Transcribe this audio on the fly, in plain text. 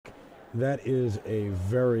That is a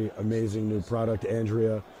very amazing new product,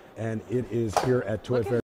 Andrea, and it is here at Toy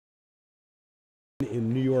Fair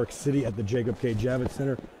in New York City at the Jacob K. Javits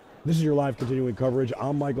Center. This is your live continuing coverage.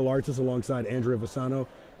 I'm Michael Artis alongside Andrea Visano.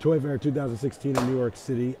 Toy Fair 2016 in New York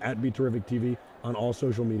City at Be Terrific TV on all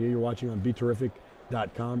social media. You're watching on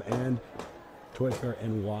BeTerrific.com and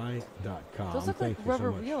ToyFairNY.com. Those look like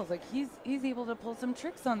rubber wheels. Like he's able to pull some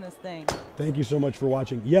tricks on this thing. Thank you so much for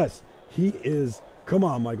watching. Yes, he is. Come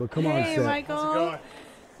on, Michael. Come on, Hey, Michael. How's it going?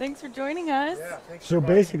 Thanks for joining us. Yeah, thanks So for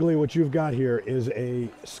basically what you've got here is a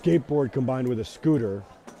skateboard combined with a scooter.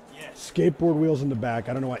 Yes. Skateboard wheels in the back.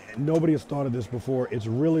 I don't know why nobody has thought of this before. It's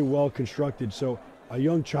really well constructed, so a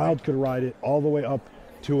young child could ride it all the way up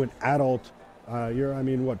to an adult. You're, I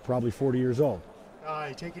mean, what, probably 40 years old?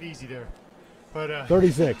 Take it easy there. But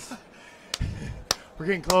 36. we're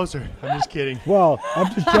getting closer. I'm just kidding. Well,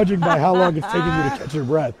 I'm just judging by how long it's taking you to catch your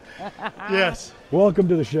breath. Yes. Welcome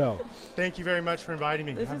to the show. Thank you very much for inviting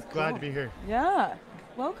me. This I'm is glad cool. to be here. Yeah.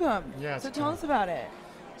 Welcome. Yeah, So it's tell cool. us about it.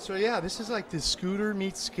 So yeah, this is like the scooter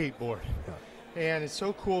meets skateboard. And it's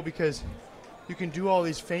so cool because you can do all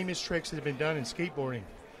these famous tricks that have been done in skateboarding.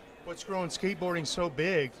 What's growing skateboarding so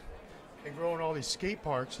big and growing all these skate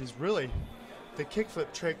parks is really the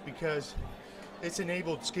kickflip trick, because it's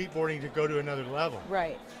enabled skateboarding to go to another level.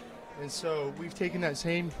 Right. And so we've taken that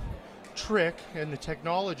same trick and the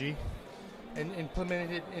technology and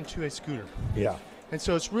implemented it into a scooter. Yeah. And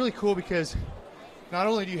so it's really cool because not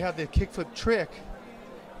only do you have the kickflip trick,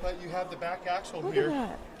 but you have the back axle Look here at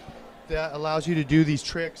that. that allows you to do these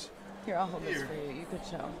tricks. Here, I'll hold this Here. for you. You could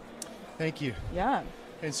show. Thank you. Yeah.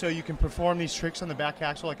 And so you can perform these tricks on the back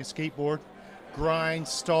axle like a skateboard, grind,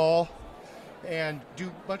 stall, and do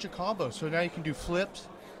a bunch of combos. So now you can do flips,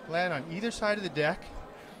 land on either side of the deck,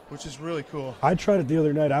 which is really cool. I tried it the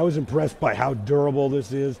other night. I was impressed by how durable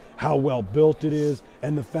this is, how well built it is,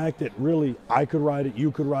 and the fact that really I could ride it,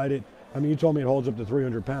 you could ride it. I mean, you told me it holds up to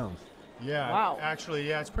 300 pounds. Yeah, Wow. actually,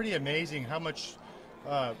 yeah, it's pretty amazing how much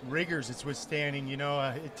rigors it's withstanding. You know,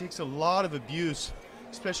 it takes a lot of abuse,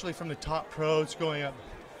 especially from the top pros going up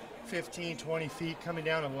 15, 20 feet, coming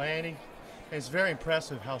down and landing. And it's very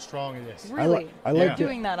impressive how strong it is. Really? I You're like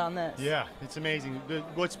doing that on this. Yeah, it's amazing.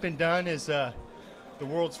 What's been done is the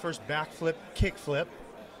world's first backflip, kickflip.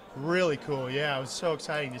 Really cool. Yeah, it was so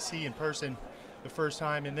exciting to see in person the first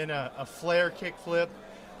time. And then a flare kickflip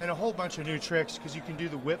and a whole bunch of new tricks, because you can do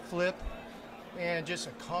the whip flip and just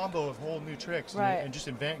a combo of whole new tricks Right. and just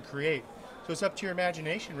invent and create. So it's up to your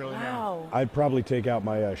imagination really now. Wow. I'd probably take out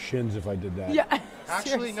my shins if I did that. Yeah.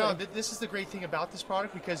 Actually, no, seriously. this is the great thing about this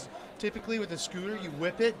product, because typically with a scooter, you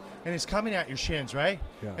whip it and it's coming at your shins, right?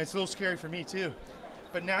 Yeah. And it's a little scary for me too.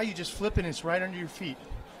 But now you just flip it and it's right under your feet.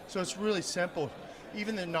 So it's really simple.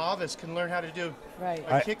 Even the novice can learn how to do Right.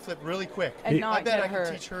 a kickflip really quick. And not I bet get I hurt.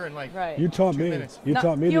 can teach her in like Right. You taught 2 me. minutes. You Not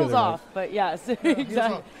taught me the heels other night. off, but yes, heels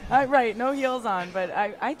exactly. Right, no heels on, but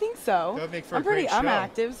I think so. That would make for I'm a great I'm show.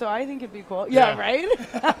 active, so I think it'd be cool. Yeah, Yeah.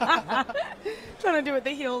 right. Trying to do it with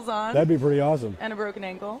the heels on That'd be pretty awesome. and a broken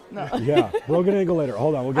ankle. No. Yeah, broken ankle later.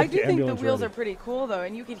 Hold on, we'll get I to do think the ambulance wheels ready. are pretty cool though,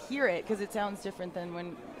 and you can hear it because it sounds different than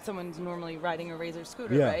when someone's normally riding a Razor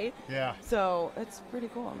scooter, Yeah. right? Yeah. So it's pretty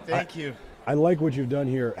cool. Thank you. I like what you've done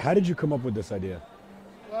here. How did you come up with this idea?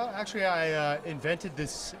 Well, actually, I invented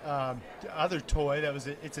this other toy that was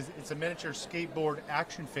it's a miniature skateboard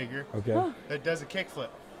action figure Okay. Huh. that does a kickflip.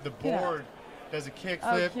 The Yeah. board does a Oh,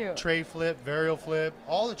 kickflip, cute. tray flip, varial flip,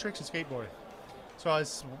 all the tricks in skateboarding. So I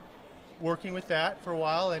was working with that for a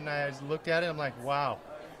while, and I looked at it. I'm like, wow,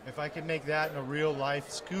 if I could make that in a real life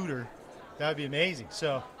scooter, that would be amazing.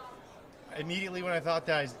 So immediately when I thought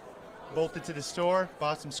that, I bolted to the store,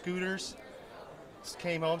 bought some scooters, just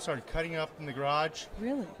came home, started cutting up in the garage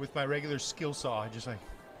Really? with my regular skill saw. I just like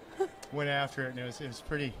went after it, and it was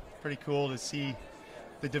pretty cool to see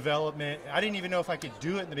the development. I didn't even know if I could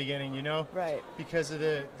do it in the beginning, you know, Right. because of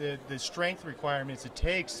the strength requirements it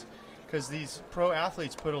takes, because these pro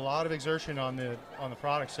athletes put a lot of exertion on the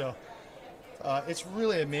product. So it's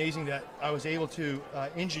really amazing that I was able to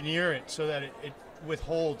engineer it so that it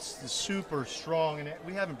withholds the super strong, and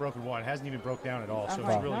we haven't broken one. It hasn't even broke down at all, so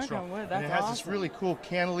Uh-huh. it's really Knock strong. on wood, And that's it has awesome. this really cool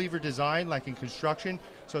cantilever design, like in construction,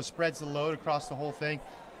 so it spreads the load across the whole thing,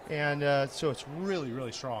 and so it's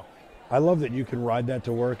really strong. I love that you can ride that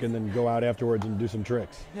to work and then go out afterwards and do some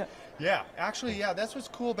tricks. Yeah. Yeah, actually, yeah, that's what's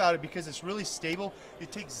cool about it, because it's really stable.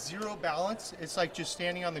 It takes zero balance. It's like just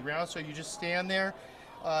standing on the ground, so you just stand there,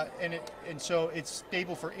 and so it's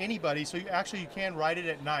stable for anybody. So you can ride it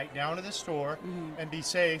at night down to the store and be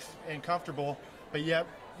safe and comfortable. But yet,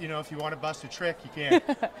 you know, if you want to bust a trick, you can.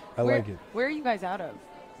 I like it. Where are you guys out of?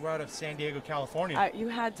 we're out of San Diego, California. You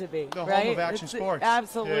had to be, The right? home of action sports.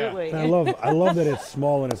 Absolutely. And I love that it's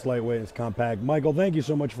small and it's lightweight and it's compact. Michael, thank you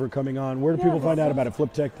so much for coming on. Where do people find out about it?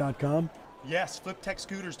 FlipTech.com? Yes,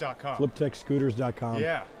 FlipTechScooters.com. FlipTechScooters.com.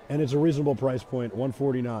 Yeah. And it's a reasonable price point,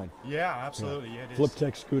 $149. Yeah, absolutely. Yeah. It is.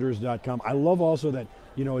 FlipTechScooters.com. I love also that,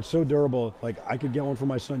 you know, it's so durable. Like, I could get one for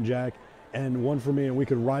my son Jack and one for me, and we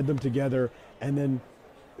could ride them together, and then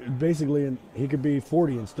basically, and he could be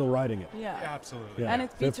 40 and still riding it. Yeah. Absolutely. Yeah. And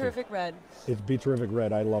it's Be Terrific Red. It's Be Terrific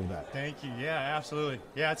Red. I love that. Thank you. Yeah, absolutely.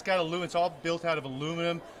 Yeah, it's got aluminum. It's all built out of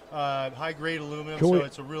aluminum, high-grade aluminum, so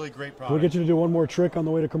it's a really great product. Can we get you to do one more trick on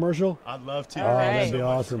the way to commercial? I'd love to. All right. That'd be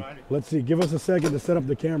awesome. Let's see. Give us a second to set up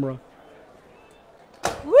the camera.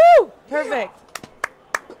 Woo! Perfect.